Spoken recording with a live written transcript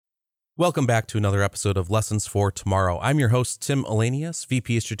Welcome back to another episode of Lessons for Tomorrow. I'm your host, Tim Elanius,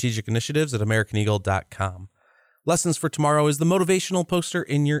 VP of Strategic Initiatives at AmericanEagle.com. Lessons for Tomorrow is the motivational poster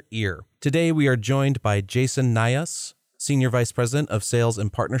in your ear. Today, we are joined by Jason Nyas, Senior Vice President of Sales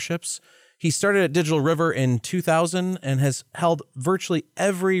and Partnerships. He started at Digital River in 2000 and has held virtually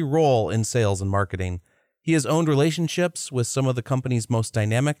every role in sales and marketing. He has owned relationships with some of the company's most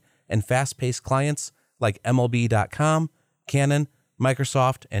dynamic and fast-paced clients like MLB.com, Canon,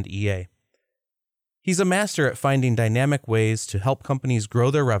 Microsoft, and EA. He's a master at finding dynamic ways to help companies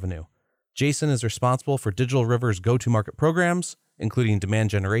grow their revenue. Jason is responsible for Digital River's go-to-market programs, including demand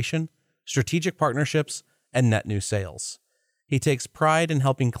generation, strategic partnerships, and net new sales. He takes pride in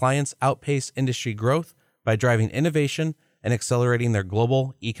helping clients outpace industry growth by driving innovation and accelerating their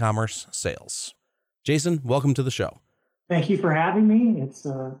global e-commerce sales. Jason, welcome to the show. Thank you for having me.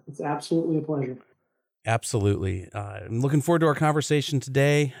 It's absolutely a pleasure. Absolutely. I'm looking forward to our conversation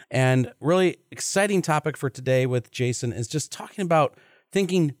today. And really exciting topic for today with Jason is just talking about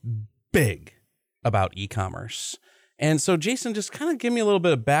thinking big about e-commerce. And so Jason, just kind of give me a little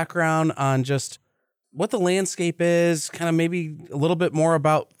bit of background on just what the landscape is, kind of maybe a little bit more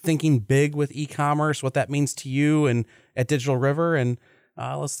about thinking big with e-commerce, what that means to you and at Digital River. And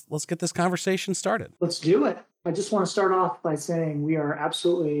let's get this conversation started. Let's do it. I just want to start off by saying we are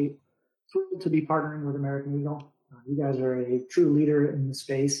absolutely thrilled to be partnering with American Eagle. You guys are a true leader in the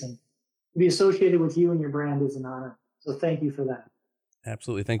space, and to be associated with you and your brand is an honor. So thank you for that.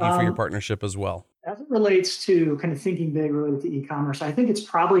 Absolutely. Thank you for your partnership as well. As it relates to kind of thinking big related to e-commerce, I think it's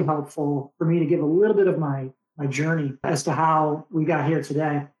probably helpful for me to give a little bit of my journey as to how we got here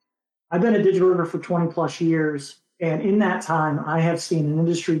today. I've been at Digital River for 20 plus years, and in that time, I have seen an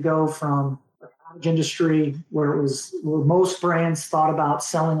industry go from industry where most brands thought about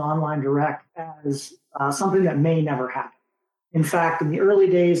selling online direct as something that may never happen. In fact, in the early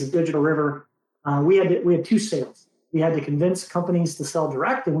days of Digital River, we had two sales. We had to convince companies to sell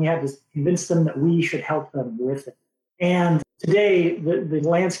direct, and we had to convince them that we should help them with it. And today, the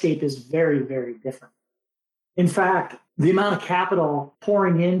landscape is very, very different. In fact, the amount of capital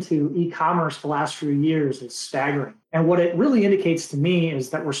pouring into e-commerce the last few years is staggering. And what it really indicates to me is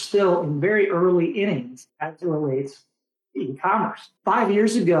that we're still in very early innings as it relates to e-commerce. 5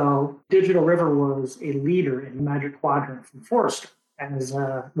 years ago, Digital River was a leader in the Magic Quadrant from Forrester as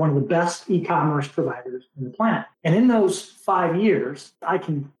one of the best e-commerce providers in the planet. And in those 5 years, I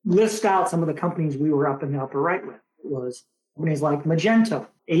can list out some of the companies we were up in the upper right with. It was companies like Magento,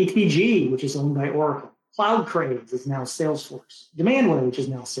 ATG, which is owned by Oracle, CloudCraze is now Salesforce, Demandware, which is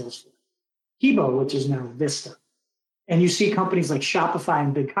now Salesforce, Kibo, which is now Vista. And you see companies like Shopify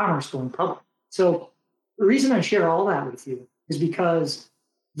and BigCommerce going public. So the reason I share all that with you is because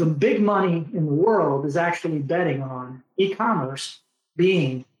the big money in the world is actually betting on e-commerce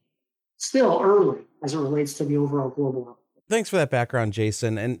being still early as it relates to the overall global level. Thanks for that background,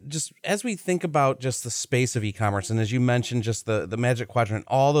 Jason. And just as we think about just the space of e-commerce, and as you mentioned, just the Magic Quadrant,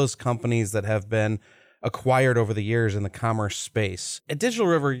 all those companies that have been acquired over the years in the commerce space. At Digital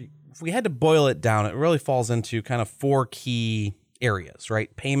River, if we had to boil it down, it really falls into kind of four key areas,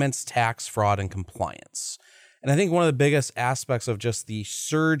 right? Payments, tax, fraud, and compliance. And I think one of the biggest aspects of just the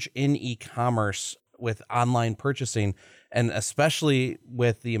surge in e-commerce with online purchasing, and especially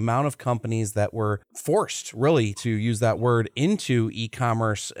with the amount of companies that were forced really to use that word into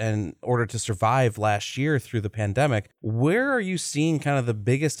e-commerce in order to survive last year through the pandemic, where are you seeing kind of the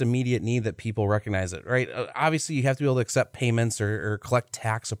biggest immediate need that people recognize it, right? Obviously, you have to be able to accept payments or collect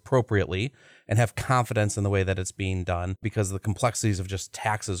tax appropriately and have confidence in the way that it's being done because of the complexities of just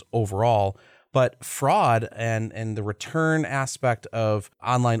taxes overall. But fraud and the return aspect of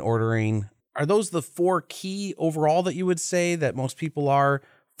online ordering, are those the four key overall that you would say that most people are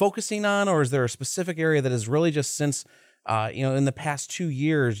focusing on? Or is there a specific area that is really just since, in the past 2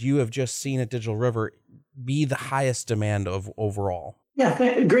 years, you have just seen at Digital River be the highest demand of overall?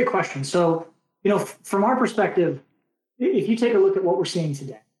 Yeah, great question. So, from our perspective, if you take a look at what we're seeing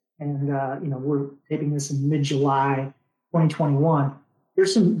today, and, we're taping this in mid-July 2021,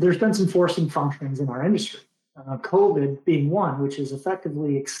 there's been some forcing functions in our industry. COVID being one, which has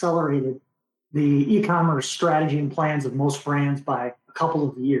effectively accelerated the e-commerce strategy and plans of most brands by a couple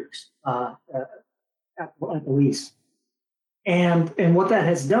of years, at least. And what that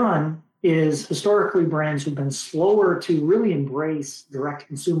has done is historically brands who've been slower to really embrace direct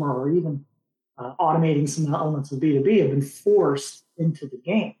consumer or even automating some elements of B2B have been forced into the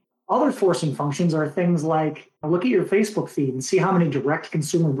game. Other forcing functions are things like look at your Facebook feed and see how many direct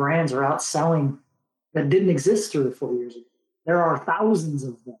consumer brands are out selling that didn't exist 3 or 4 years ago. There are thousands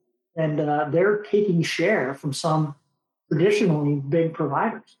of them, and they're taking share from some traditionally big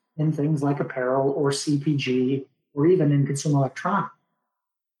providers in things like apparel or CPG or even in consumer electronics.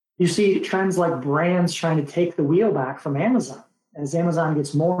 You see trends like brands trying to take the wheel back from Amazon. As Amazon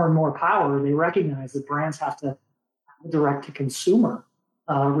gets more and more power, they recognize that brands have to have a direct to consumer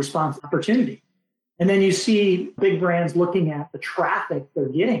response opportunity. And then you see big brands looking at the traffic they're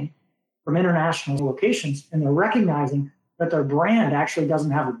getting from international locations, and they're recognizing that their brand actually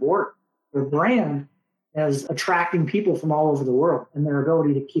doesn't have a border. Their brand is attracting people from all over the world, and their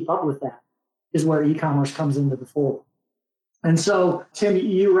ability to keep up with that is where e-commerce comes into the fold. And so, Tim,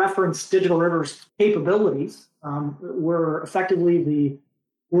 you referenced Digital River's capabilities. We're effectively the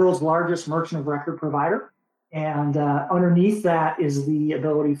world's largest merchant of record provider. And underneath that is the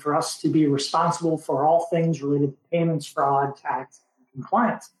ability for us to be responsible for all things related to payments, fraud, tax, and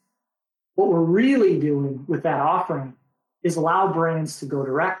compliance. What we're really doing with that offering is allow brands to go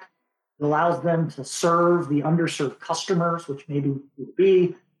direct. It allows them to serve the underserved customers, which maybe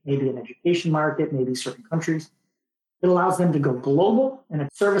B2B, maybe an education market, maybe certain countries. It allows them to go global and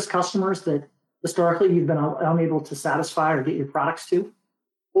service customers that historically you've been unable to satisfy or get your products to.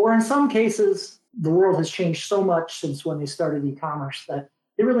 Or in some cases, the world has changed so much since when they started e-commerce that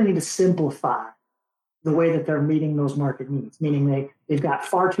they really need to simplify the way that they're meeting those market needs, meaning they've got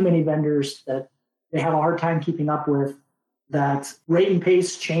far too many vendors that they have a hard time keeping up with, that rate and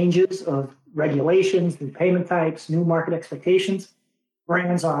pace changes of regulations, new payment types, new market expectations.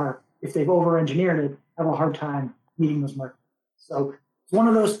 Brands are, if they've over-engineered it, have a hard time meeting those markets. So one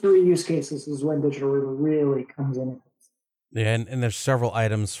of those three use cases is when Digital River really comes in. Yeah, and there's several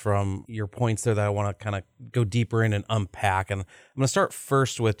items from your points there that I want to kind of go deeper in and unpack. And I'm going to start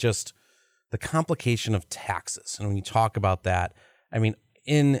first with just the complication of taxes. And when you talk about that, I mean,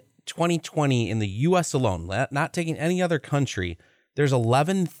 in 2020, in the U.S. alone, not taking any other country, there's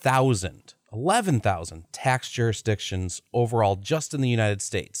 11,000 tax jurisdictions overall just in the United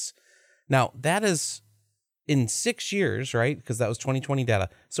States. Now, that is in 6 years, right? Because that was 2020 data.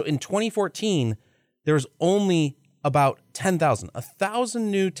 So in 2014, there was only about 10,000.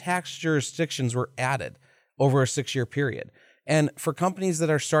 1,000 new tax jurisdictions were added over a 6-year period. And for companies that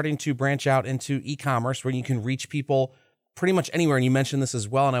are starting to branch out into e-commerce, where you can reach people pretty much anywhere, and you mentioned this as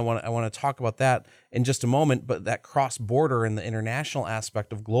well, and I want to talk about that in just a moment, but that cross-border and the international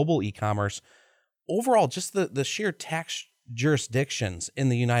aspect of global e-commerce, overall, just the sheer tax jurisdictions in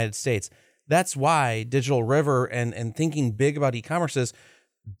the United States, that's why Digital River and thinking big about e-commerce is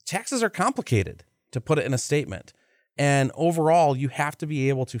taxes are complicated, to put it in a statement. And overall, you have to be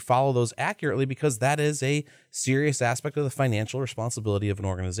able to follow those accurately because that is a serious aspect of the financial responsibility of an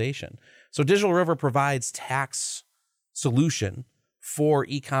organization. So Digital River provides tax solution for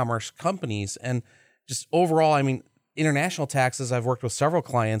e-commerce companies. And just overall, I mean, international taxes, I've worked with several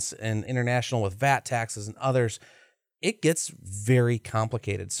clients and international with VAT taxes and others. It gets very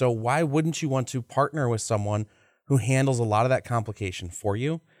complicated. So why wouldn't you want to partner with someone who handles a lot of that complication for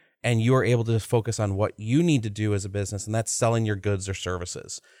you? And you are able to just focus on what you need to do as a business, and that's selling your goods or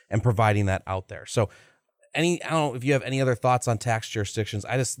services and providing that out there. So I don't know if you have any other thoughts on tax jurisdictions.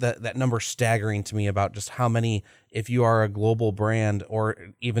 That number's staggering to me about just how many, if you are a global brand or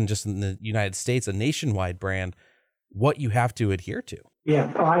even just in the United States, a nationwide brand, what you have to adhere to.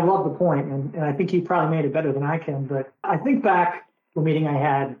 Yeah, I love the point, and I think you probably made it better than I can, but I think back to a meeting I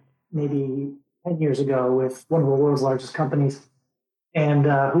had maybe 10 years ago with one of the world's largest companies, and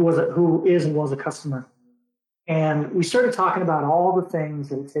who is and was a customer. And we started talking about all the things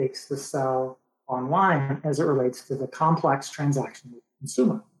that it takes to sell online as it relates to the complex transaction with the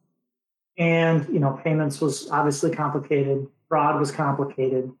consumer. And, payments was obviously complicated, fraud was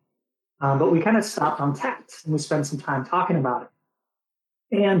complicated, but we kind of stopped on tax and we spent some time talking about it.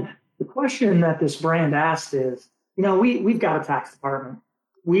 And the question that this brand asked is, we've got a tax department.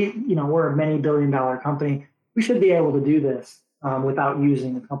 We're a many billion-dollar company. We should be able to do this without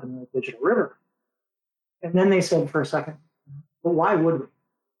using a company like Digital River. And then they said for a second, but why would we?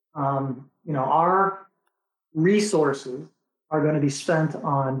 Our resources are going to be spent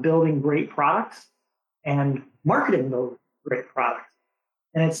on building great products and marketing those great products.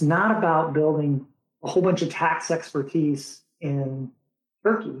 And it's not about building a whole bunch of tax expertise in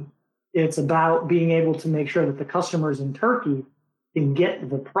Turkey. It's about being able to make sure that the customers in Turkey can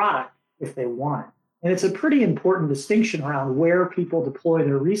get the product if they want it. And it's a pretty important distinction around where people deploy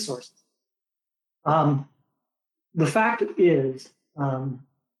their resources. The fact is,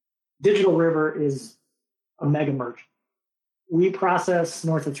 Digital River is a mega merchant. We process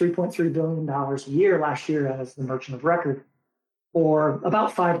north of $3.3 billion a year last year as the merchant of record for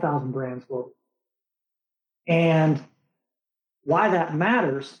about 5,000 brands globally. And why that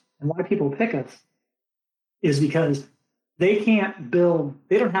matters and why people pick us is because They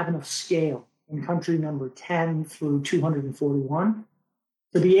don't have enough scale in country number 10 through 241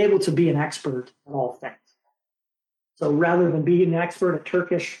 to be able to be an expert at all things. So rather than being an expert at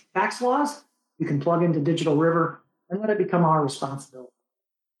Turkish tax laws, you can plug into Digital River and let it become our responsibility.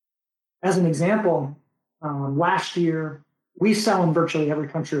 As an example, last year, we sell in virtually every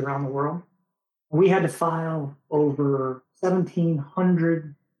country around the world. We had to file over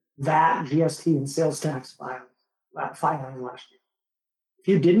 1,700 VAT, GST, and sales tax filings last year. If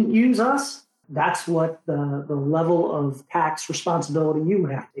you didn't use us, that's what the level of tax responsibility you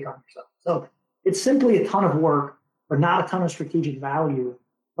would have to take on yourself. So it's simply a ton of work, but not a ton of strategic value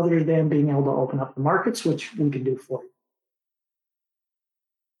other than being able to open up the markets, which we can do for you.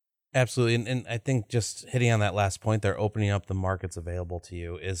 Absolutely. And I think just hitting on that last point there, opening up the markets available to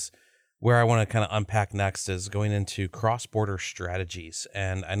you is where I want to kind of unpack next, is going into cross-border strategies.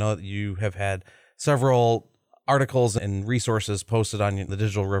 And I know that you have had several articles and resources posted on the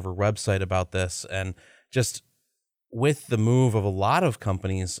Digital River website about this. And just with the move of a lot of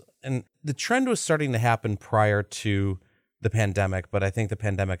companies, and the trend was starting to happen prior to the pandemic, but I think the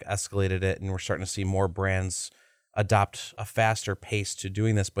pandemic escalated it, and we're starting to see more brands adopt a faster pace to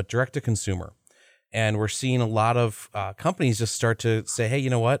doing this, but direct to consumer. And we're seeing a lot of companies just start to say, hey, you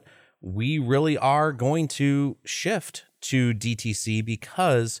know what? We really are going to shift to DTC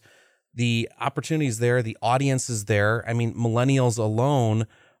because the opportunities there, the audience is there. I mean, millennials alone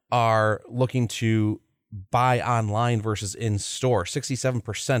are looking to buy online versus in store.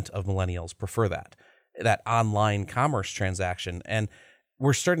 67% of millennials prefer that online commerce transaction. And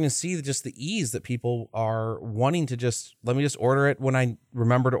we're starting to see just the ease that people are wanting to let me just order it when I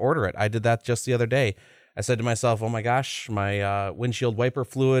remember to order it. I did that just the other day. I said to myself, oh my gosh, my windshield wiper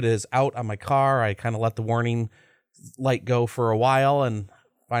fluid is out on my car. I kind of let the warning light go for a while. And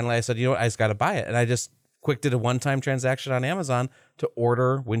finally I said, you know what, I just got to buy it. And I just did a one-time transaction on Amazon to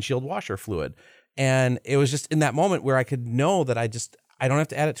order windshield washer fluid. And it was just in that moment where I could know that I don't have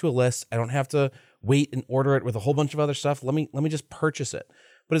to add it to a list. I don't have to wait and order it with a whole bunch of other stuff. Let me just purchase it.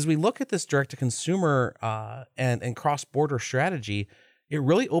 But as we look at this direct to consumer and cross-border strategy, it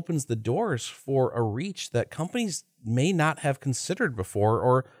really opens the doors for a reach that companies may not have considered before,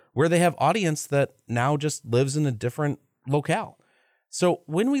 or where they have audience that now just lives in a different locale. So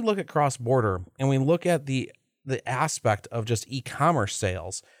when we look at cross-border and we look at the aspect of just e-commerce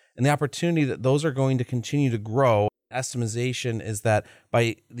sales and the opportunity that those are going to continue to grow, estimation is that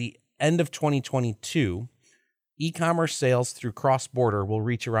by the end of 2022, e-commerce sales through cross-border will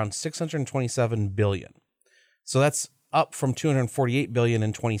reach around $627 billion. So that's up from $248 billion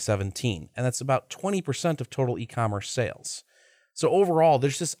in 2017. And that's about 20% of total e-commerce sales. So overall,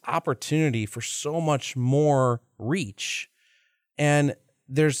 there's this opportunity for so much more reach. And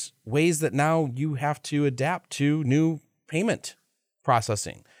there's ways that now you have to adapt to new payment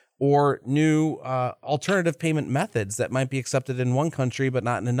processing or new alternative payment methods that might be accepted in one country but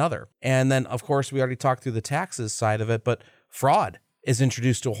not in another. And then, of course, we already talked through the taxes side of it, but fraud is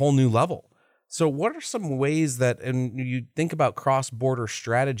introduced to a whole new level. So what are some ways that, and you think about cross-border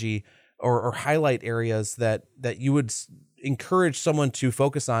strategy or highlight areas that you would encourage someone to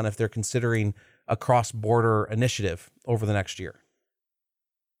focus on if they're considering a cross-border initiative over the next year?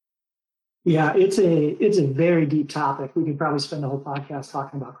 Yeah, it's a very deep topic. We could probably spend the whole podcast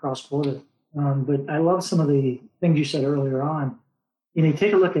talking about cross-border. But I love some of the things you said earlier on. You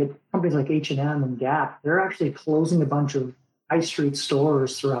take a look at companies like H&M and Gap. They're actually closing a bunch of high street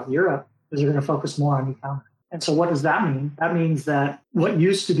stores throughout Europe because they're going to focus more on e-commerce. And so what does that mean? That means that what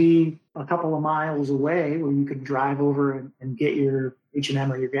used to be a couple of miles away where you could drive over and get your H&M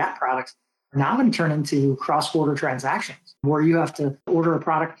or your Gap products are now going to turn into cross-border transactions where you have to order a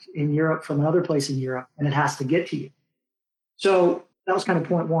product in Europe from another place in Europe and it has to get to you. So that was kind of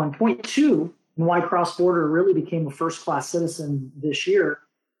point one. Point two, and why cross-border really became a first-class citizen this year,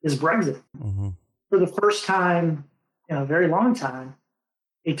 is Brexit. Mm-hmm. For the first time in a very long time,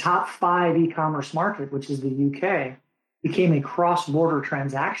 a top 5 e-commerce market, which is the UK, became a cross-border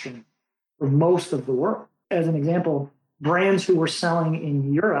transaction for most of the world. As an example, brands who were selling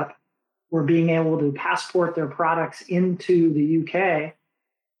in Europe were being able to passport their products into the UK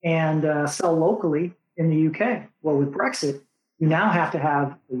and sell locally in the UK. Well, with Brexit, you now have to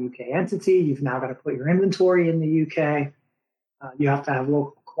have a UK entity. You've now got to put your inventory in the UK. You have to have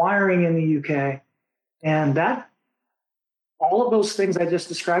local acquiring in the UK. And all of those things I just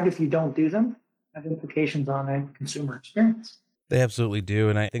described, if you don't do them, have implications on a consumer experience. They absolutely do.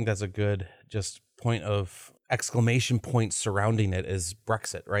 And I think that's a good just point of exclamation point surrounding it is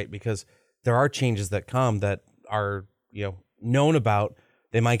Brexit, right? Because there are changes that come that are, known about.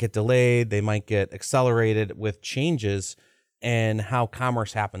 They might get delayed. They might get accelerated with changes. and how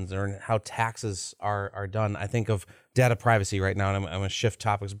commerce happens or how taxes are done. I think of data privacy right now, and I'm going to shift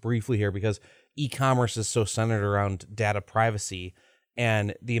topics briefly here because e-commerce is so centered around data privacy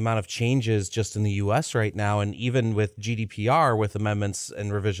and the amount of changes just in the US right now, and even with GDPR, with amendments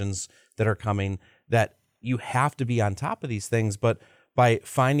and revisions that are coming, that you have to be on top of these things. But by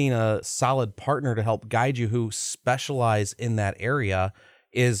finding a solid partner to help guide you who specialize in that area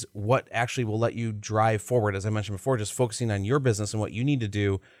is what actually will let you drive forward. As I mentioned before, just focusing on your business and what you need to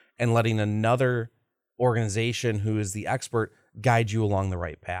do and letting another organization who is the expert guide you along the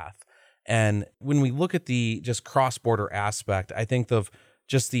right path. And when we look at the just cross-border aspect, I think of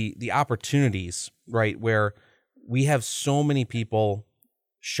just the opportunities, right, where we have so many people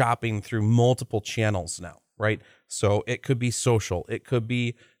shopping through multiple channels now, right? So it could be social, it could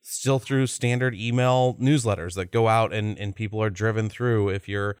be still through standard email newsletters that go out and people are driven through if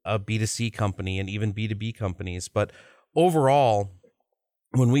you're a B2C company and even B2B companies. But overall,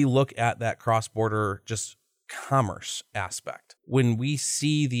 when we look at that cross-border just commerce aspect, when we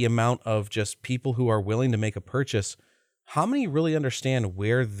see the amount of just people who are willing to make a purchase, how many really understand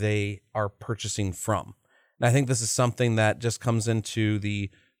where they are purchasing from? And I think this is something that just comes into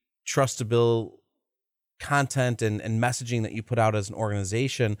the trustable content and messaging that you put out as an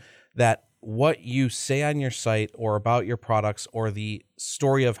organization, that what you say on your site or about your products or the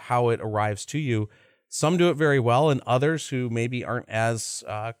story of how it arrives to you, some do it very well, and others who maybe aren't as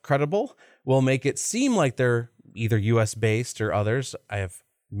credible will make it seem like they're either US based or others. I have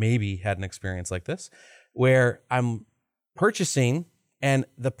maybe had an experience like this where I'm purchasing and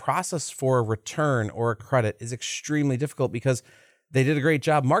the process for a return or a credit is extremely difficult because they did a great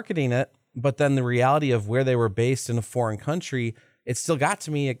job marketing it, but then the reality of where they were based in a foreign country, it still got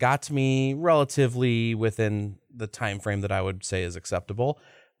to me. It got to me relatively within the time frame that I would say is acceptable,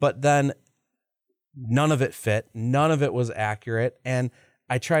 but then none of it fit. None of it was accurate. And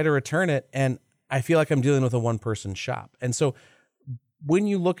I try to return it and I feel like I'm dealing with a one-person shop. And so when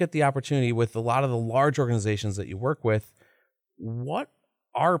you look at the opportunity with a lot of the large organizations that you work with, what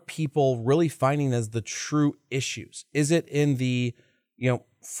are people really finding as the true issues? Is it in the,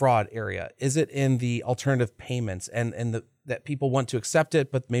 fraud area? Is it in the alternative payments and that people want to accept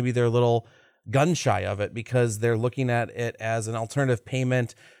it, but maybe they're a little gun shy of it because they're looking at it as an alternative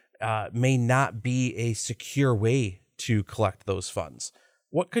payment may not be a secure way to collect those funds?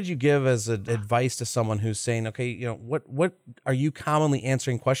 What could you give as advice to someone who's saying, okay, what are you commonly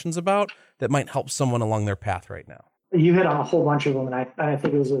answering questions about that might help someone along their path right now? You hit on a whole bunch of them, and I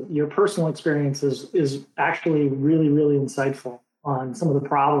think it was your personal experience is actually really, really insightful on some of the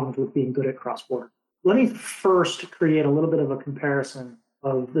problems with being good at cross-border. Let me first create a little bit of a comparison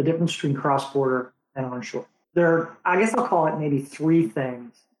of the difference between cross-border and onshore. I guess I'll call it maybe three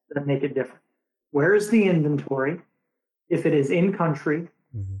things that make it different. Where is the inventory? If it is in country,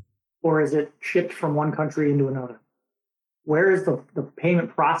 or is it shipped from one country into another? Where is the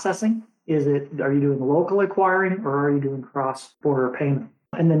payment processing? Are you doing local acquiring or are you doing cross-border payment?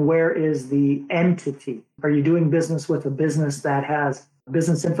 And then where is the entity? Are you doing business with a business that has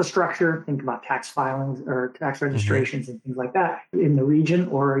business infrastructure? Think about tax filings or tax registrations and things like that in the region,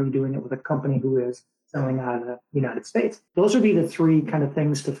 or are you doing it with a company who is selling out of the United States? Those would be the three kind of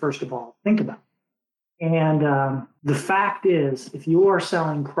things to first of all think about. And the fact is, if you are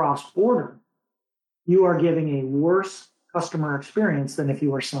selling cross-border, you are giving a worse customer experience than if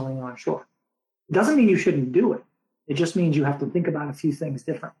you are selling onshore. It doesn't mean you shouldn't do it. It just means you have to think about a few things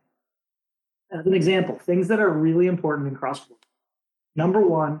differently. As an example, things that are really important in cross-border. Number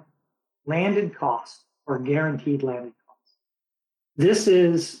one, landed cost or guaranteed landed cost. This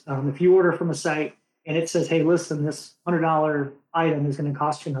is if you order from a site and it says, hey, listen, this $100 item is going to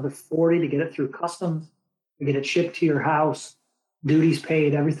cost you another $40 to get it through customs, to get it shipped to your house, duties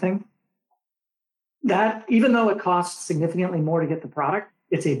paid, everything. That, even though it costs significantly more to get the product,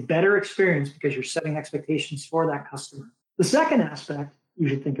 it's a better experience because you're setting expectations for that customer. The second aspect you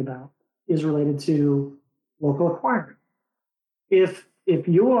should think about is related to local acquiring. If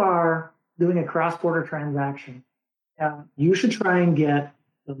you are doing a cross-border transaction, you should try and get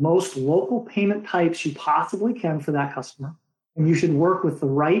the most local payment types you possibly can for that customer. And you should work with the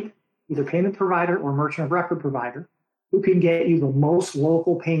right either payment provider or merchant of record provider who can get you the most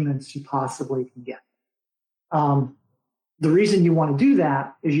local payments you possibly can get. The reason you want to do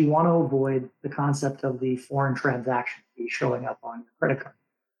that is you want to avoid the concept of the foreign transaction fee showing up on your credit card.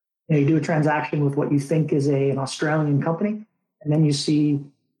 You do a transaction with what you think is an Australian company, and then you see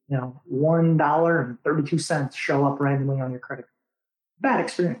 $1.32 show up randomly on your credit card. Bad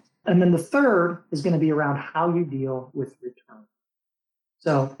experience. And then the third is going to be around how you deal with return.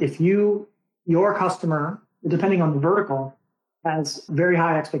 So if your customer, depending on the vertical, has very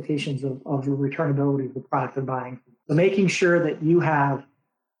high expectations of the returnability of the product they're buying. So making sure that you have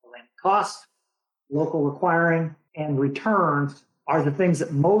landed cost, local requiring, and returns are the things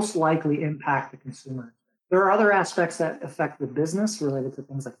that most likely impact the consumer. There are other aspects that affect the business related to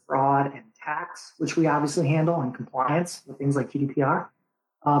things like fraud and tax, which we obviously handle, and compliance with things like GDPR.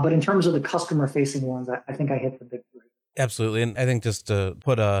 But in terms of the customer-facing ones, I think I hit the big three. Absolutely. And I think just to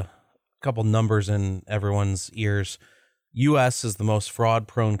put a couple numbers in everyone's ears, U.S. is the most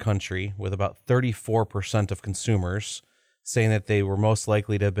fraud-prone country, with about 34% of consumers saying that they were most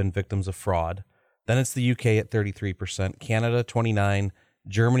likely to have been victims of fraud. Then it's the UK at 33%, Canada 29%,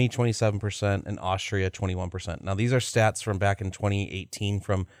 Germany 27%, and Austria 21%. Now, these are stats from back in 2018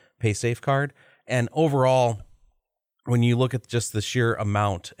 from PaySafeCard. And overall, when you look at just the sheer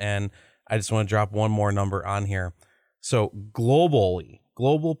amount, and I just want to drop one more number on here. So globally,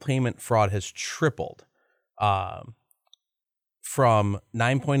 global payment fraud has tripled from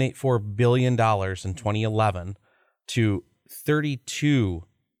 $9.84 billion in 2011 to $32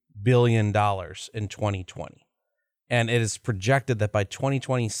 billion in 2020. And it is projected that by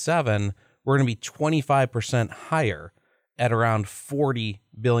 2027, we're going to be 25% higher at around $40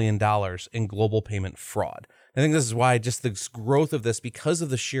 billion in global payment fraud. I think this is why just the growth of this, because of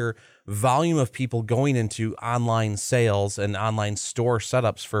the sheer volume of people going into online sales and online store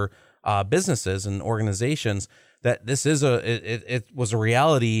setups for businesses and organizations, that this is it was a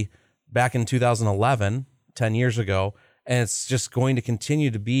reality back in 2011, 10 years ago, and it's just going to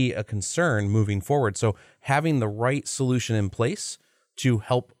continue to be a concern moving forward. So having the right solution in place to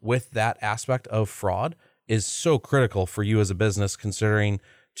help with that aspect of fraud is so critical for you as a business, considering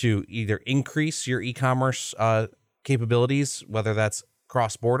to either increase your e-commerce capabilities, whether that's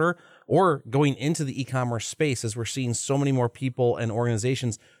cross-border or going into the e-commerce space, as we're seeing so many more people and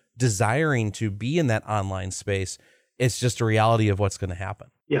organizations desiring to be in that online space. It's just a reality of what's going to happen.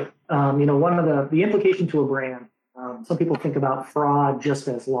 Yeah. One of the implication to a brand, some people think about fraud just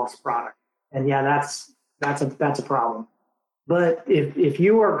as lost product. And yeah, that's a problem. But if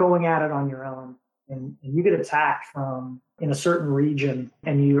you are going at it on your own and you get attacked from in a certain region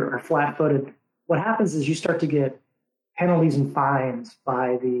and you are flat-footed, what happens is you start to get penalties and fines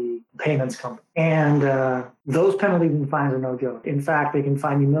by the payments company. And those penalties and fines are no joke. In fact, they can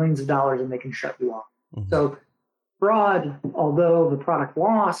fine you millions of dollars and they can shut you off. Mm-hmm. So fraud, although the product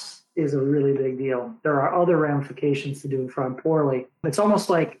loss is a really big deal, there are other ramifications to doing fraud poorly. It's almost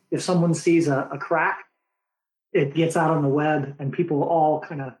like if someone sees a crack, it gets out on the web and people all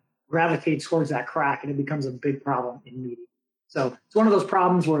kind of gravitate towards that crack and it becomes a big problem immediately. So it's one of those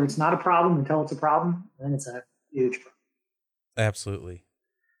problems where it's not a problem until it's a problem, and then it's a huge problem. Absolutely.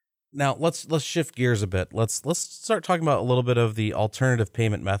 Now let's shift gears a bit. Let's start talking about a little bit of the alternative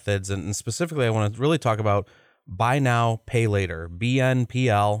payment methods, and specifically I want to really talk about Buy Now, Pay Later,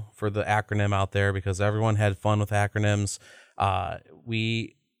 BNPL for the acronym out there, because everyone had fun with acronyms.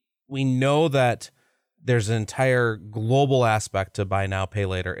 We know that there's an entire global aspect to Buy Now, Pay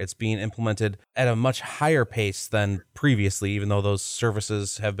Later. It's being implemented at a much higher pace than previously, even though those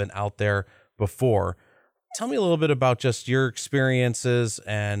services have been out there before. Tell me a little bit about just your experiences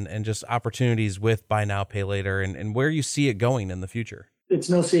and just opportunities with Buy Now, Pay Later and where you see it going in the future. It's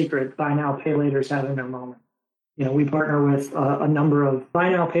no secret Buy Now, Pay Later is having their moment. We partner with a number of Buy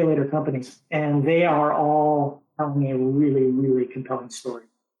Now, Pay Later companies, and they are all telling a really, really compelling story.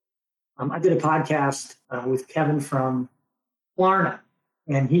 I did a podcast with Kevin from Klarna,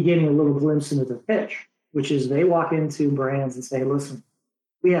 and he gave me a little glimpse into the pitch, which is they walk into brands and say, listen,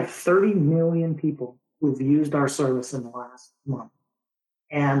 we have 30 million people who've used our service in the last month.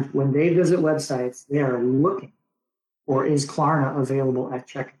 And when they visit websites, they are looking for, is Klarna available at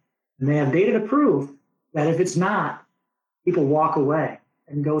checkout? And they have data to prove that if it's not, people walk away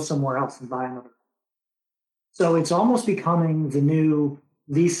and go somewhere else and buy another. So it's almost becoming the new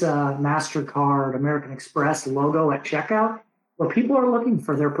Visa, MasterCard, American Express logo at checkout, where people are looking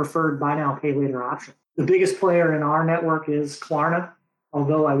for their preferred Buy Now, Pay Later option. The biggest player in our network is Klarna,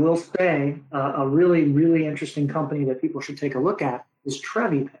 although I will say a really, really interesting company that people should take a look at is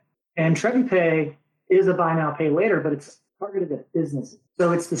TreviPay. And TreviPay is a Buy Now, Pay Later, but it's targeted at businesses.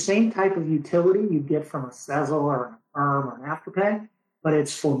 So it's the same type of utility you get from a Sezzle or an Affirm or an Afterpay, but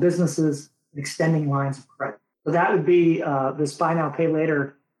it's for businesses extending lines of credit. So that would be this Buy Now, Pay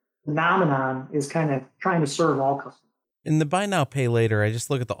Later phenomenon is kind of trying to serve all customers. In the Buy Now, Pay Later, I just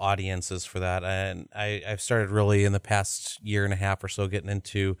look at the audiences for that. And I've started really in the past year and a half or so getting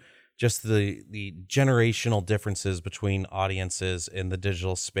into just the generational differences between audiences in the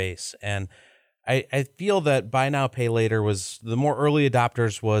digital space. And I feel that buy now, pay later was the more early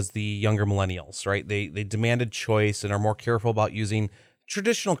adopters was the younger millennials, right? They demanded choice and are more careful about using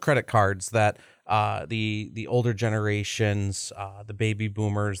traditional credit cards that the older generations, the baby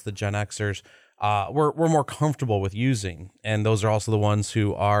boomers, the Gen Xers, we're more comfortable with using. And those are also the ones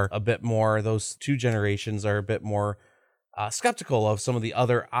who are a bit more, those two generations are a bit more skeptical of some of the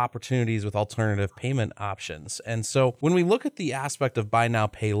other opportunities with alternative payment options. And so when we look at the aspect of buy now,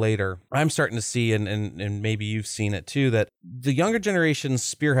 pay later, I'm starting to see, and maybe you've seen it too, that the younger generations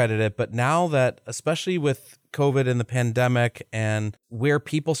spearheaded it. But now that, especially with COVID and the pandemic and where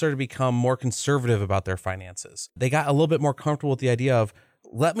people started to become more conservative about their finances, they got a little bit more comfortable with the idea of,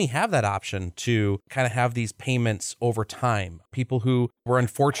 let me have that option to kind of have these payments over time. People who were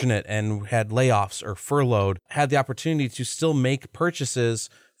unfortunate and had layoffs or furloughed had the opportunity to still make purchases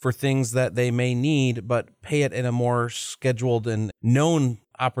for things that they may need, but pay it in a more scheduled and known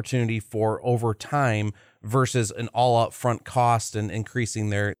opportunity for over time versus an all upfront cost and increasing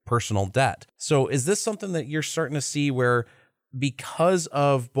their personal debt. So is this something that you're starting to see where, because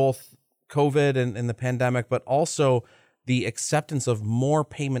of both COVID and the pandemic, but also the acceptance of more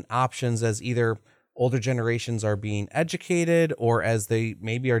payment options as either older generations are being educated or as they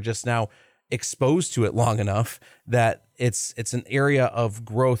maybe are just now exposed to it long enough that it's an area of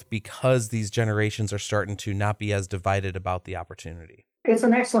growth because these generations are starting to not be as divided about the opportunity? It's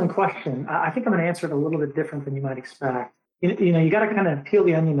an excellent question. I think I'm going to answer it a little bit different than you might expect. You got to kind of peel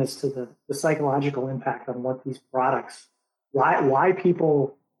the onion as to the psychological impact on what these products, why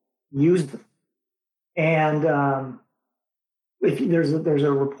people use them. And if there's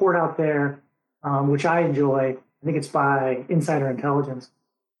a report out there, which I enjoy, I think it's by Insider Intelligence,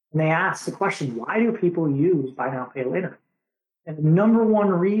 and they asked the question, why do people use buy now, pay later? And the number one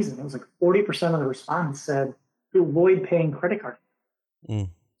reason, it was like 40% of the respondents said, to avoid paying credit card.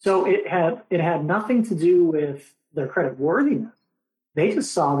 So it had nothing to do with their credit worthiness. They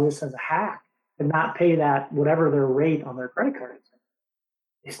just saw this as a hack to not pay that whatever their rate on their credit card is.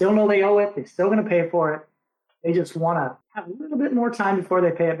 They still know they owe it. They're still going to pay for it. They just want to have a little bit more time before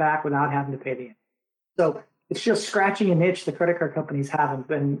they pay it back without having to pay the interest. So it's just scratching a niche the credit card companies haven't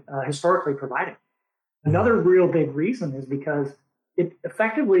been historically providing. Another real big reason is because it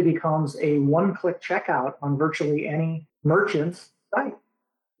effectively becomes a one-click checkout on virtually any merchant's site.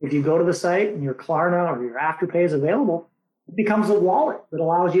 If you go to the site and your Klarna or your Afterpay is available, it becomes a wallet that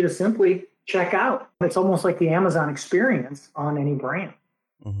allows you to simply check out. It's almost like the Amazon experience on any brand.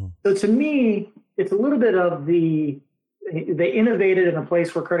 So to me, it's a little bit of they innovated in a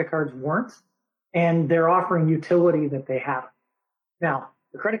place where credit cards weren't, and they're offering utility that they haven't. Now,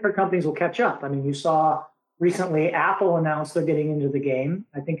 the credit card companies will catch up. I mean, you saw recently Apple announced they're getting into the game.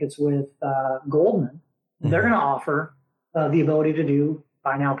 I think it's with Goldman. They're going to offer the ability to do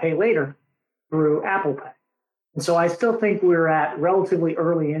buy now, pay later through Apple Pay. And so I still think we're at relatively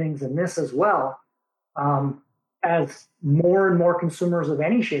early innings in this as well, as more and more consumers of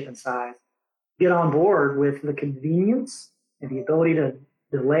any shape and size get on board with the convenience and the ability to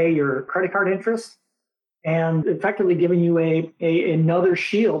delay your credit card interest and effectively giving you another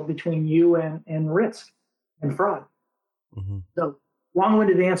shield between you and risk and fraud. So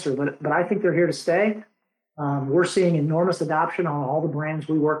long-winded answer, but I think they're here to stay. We're seeing enormous adoption on all the brands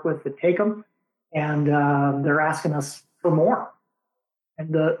we work with that take them, and they're asking us for more.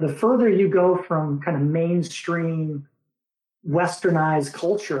 And the further you go from kind of mainstream westernized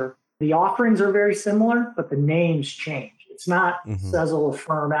culture, the offerings are very similar, but the names change. It's not Sezzle,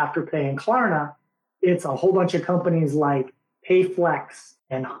 Affirm, Afterpay, and Klarna. It's a whole bunch of companies like PayFlex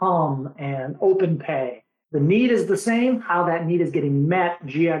and Hum and OpenPay. The need is the same. How that need is getting met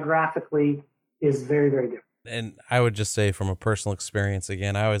geographically is very, very different. And I would just say from a personal experience,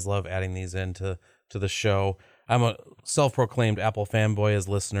 again, I always love adding these into the show. I'm a self-proclaimed Apple fanboy, as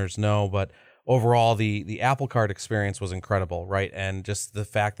listeners know, but overall, the Apple Card experience was incredible, right? And just the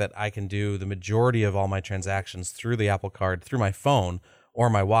fact that I can do the majority of all my transactions through the Apple Card, through my phone or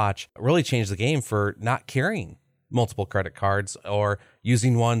my watch, really changed the game for not carrying multiple credit cards or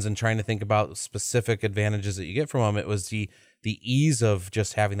using ones and trying to think about specific advantages that you get from them. It was the ease of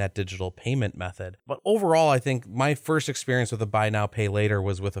just having that digital payment method. But overall, I think my first experience with a buy now, pay later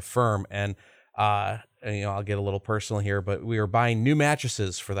was with Affirm. And I'll get a little personal here, but we were buying new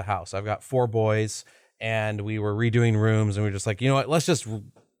mattresses for the house. I've got 4 boys and we were redoing rooms and we were just like, you know what, let's just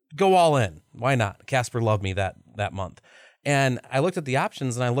go all in. Why not? Casper loved me that month. And I looked at the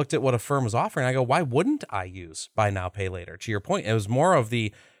options and I looked at what Affirm was offering. I go, why wouldn't I use buy now, pay later? To your point, it was more of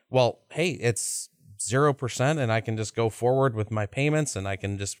well, hey, it's 0% and I can just go forward with my payments and I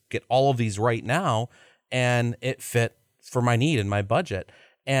can just get all of these right now. And it fit for my need and my budget.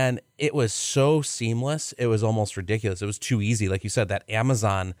 And it was so seamless. It was almost ridiculous. It was too easy. Like you said, that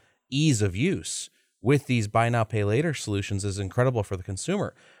Amazon ease of use with these buy now, pay later solutions is incredible for the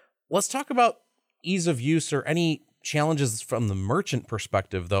consumer. Let's talk about ease of use or any challenges from the merchant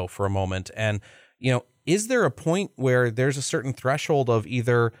perspective, though, for a moment. And, is there a point where there's a certain threshold of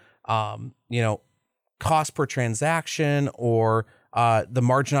either, cost per transaction or the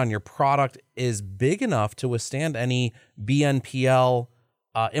margin on your product is big enough to withstand any BNPL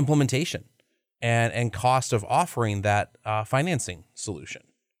implementation and cost of offering that financing solution?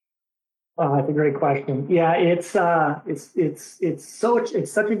 Oh, that's a great question. Yeah, it's such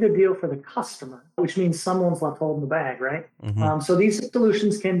a good deal for the customer, which means someone's left holding the bag, right? Mm-hmm. So these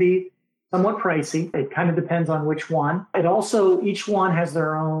solutions can be somewhat pricey. It kind of depends on which one. It also, each one has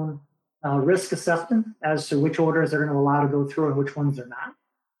their own risk assessment as to which orders they're going to allow to go through and which ones they're not.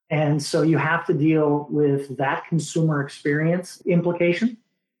 And so you have to deal with that consumer experience implication,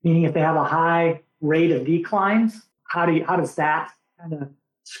 meaning if they have a high rate of declines, how does that kind of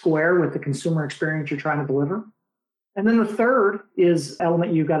square with the consumer experience you're trying to deliver? And then the third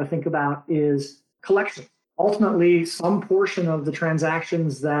element you've got to think about is collection. Ultimately, some portion of the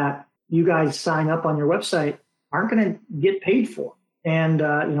transactions that you guys sign up on your website aren't going to get paid for. And,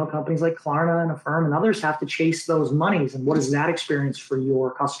 companies like Klarna and Affirm and others have to chase those monies. And what is that experience for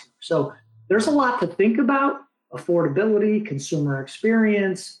your customer? So there's a lot to think about: affordability, consumer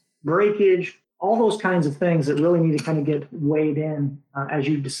experience, breakage, all those kinds of things that really need to kind of get weighed in as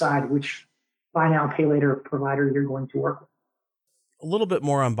you decide which buy now, pay later provider you're going to work with. A little bit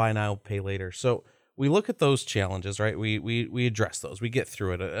more on buy now, pay later. So we look at those challenges, right? We address those. We get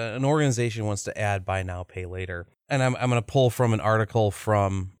through it. An organization wants to add buy now, pay later. And I'm going to pull from an article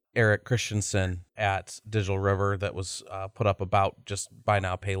from Eric Christensen at Digital River that was put up about just buy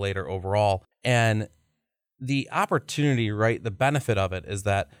now, pay later overall. And the opportunity, right, the benefit of it is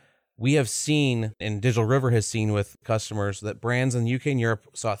that we have seen, and Digital River has seen with customers, that brands in the UK and Europe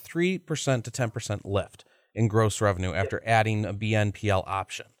saw 3% to 10% lift in gross revenue after adding a BNPL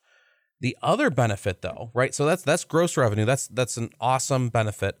option. The other benefit, though, right? So that's gross revenue. That's an awesome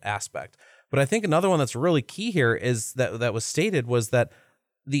benefit aspect. But I think another one that's really key here is that was stated was that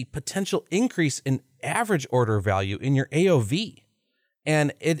the potential increase in average order value in your AOV.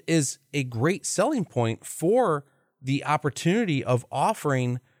 And it is a great selling point for the opportunity of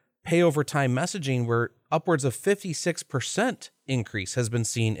offering pay over time messaging, where upwards of 56% increase has been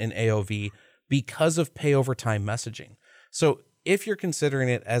seen in AOV because of pay over time messaging. So if you're considering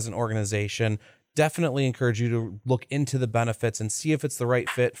it as an organization, definitely encourage you to look into the benefits and see if it's the right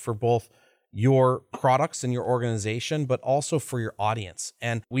fit for both your products and your organization, but also for your audience.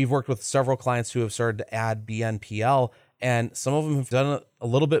 And we've worked with several clients who have started to add BNPL, and some of them have done a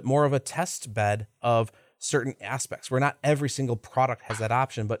little bit more of a test bed of certain aspects where not every single product has that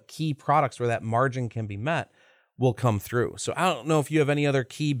option, but key products where that margin can be met will come through. So I don't know if you have any other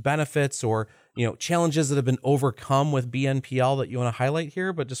key benefits or challenges that have been overcome with BNPL that you want to highlight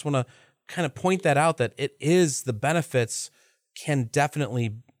here, but just want to kind of point that out, that the benefits can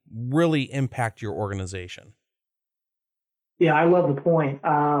definitely really impact your organization. Yeah, I love the point.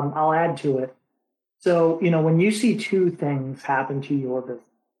 I'll add to it. So, when you see two things happen to your business,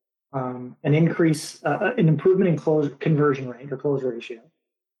 an improvement in conversion rate or close ratio,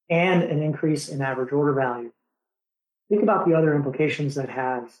 and an increase in average order value, think about the other implications that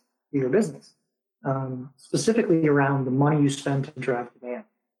has for your business, specifically around the money you spend to drive demand.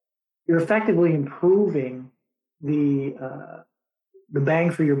 You're effectively improving the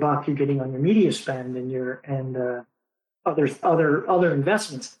bang for your buck you're getting on your media spend and other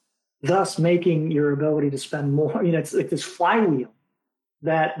investments, thus making your ability to spend more. It's like this flywheel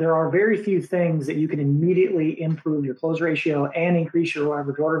that there are very few things that you can immediately improve your close ratio and increase your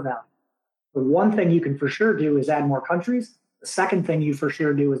average order value. The one thing you can for sure do is add more countries. The second thing you for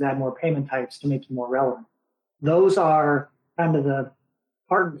sure do is add more payment types to make you more relevant. Those are kind of the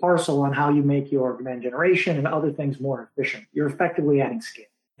part and parcel on how you make your demand generation and other things more efficient. You're effectively adding scale.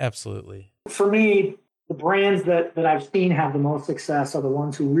 Absolutely. For me, the brands that I've seen have the most success are the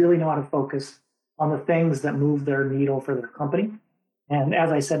ones who really know how to focus on the things that move their needle for their company. And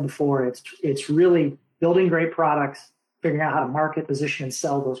as I said before, it's really building great products, figuring out how to market, position, and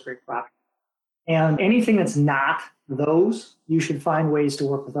sell those great products. And anything that's not those, you should find ways to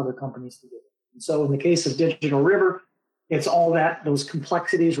work with other companies to do it. And so in the case of Digital River, it's all those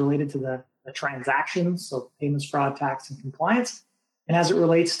complexities related to the transactions, so payments, fraud, tax, and compliance. And as it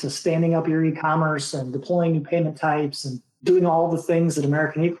relates to standing up your e-commerce and deploying new payment types and doing all the things that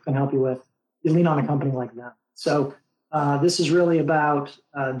American Equal can help you with, you lean on a company like that. So this is really about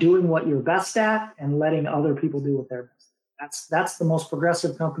doing what you're best at and letting other people do what they're best That's the most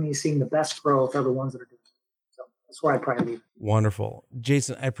progressive companies seeing the best growth are the ones that are doing it. So that's where I probably leave. Wonderful.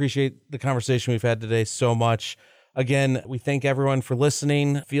 Jason, I appreciate the conversation we've had today so much. Again, we thank everyone for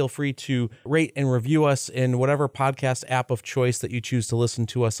listening. Feel free to rate and review us in whatever podcast app of choice that you choose to listen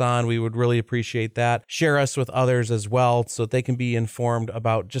to us on. We would really appreciate that. Share us with others as well so that they can be informed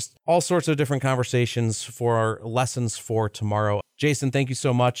about just all sorts of different conversations for our lessons for tomorrow. Jason, thank you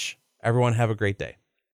so much. Everyone have a great day.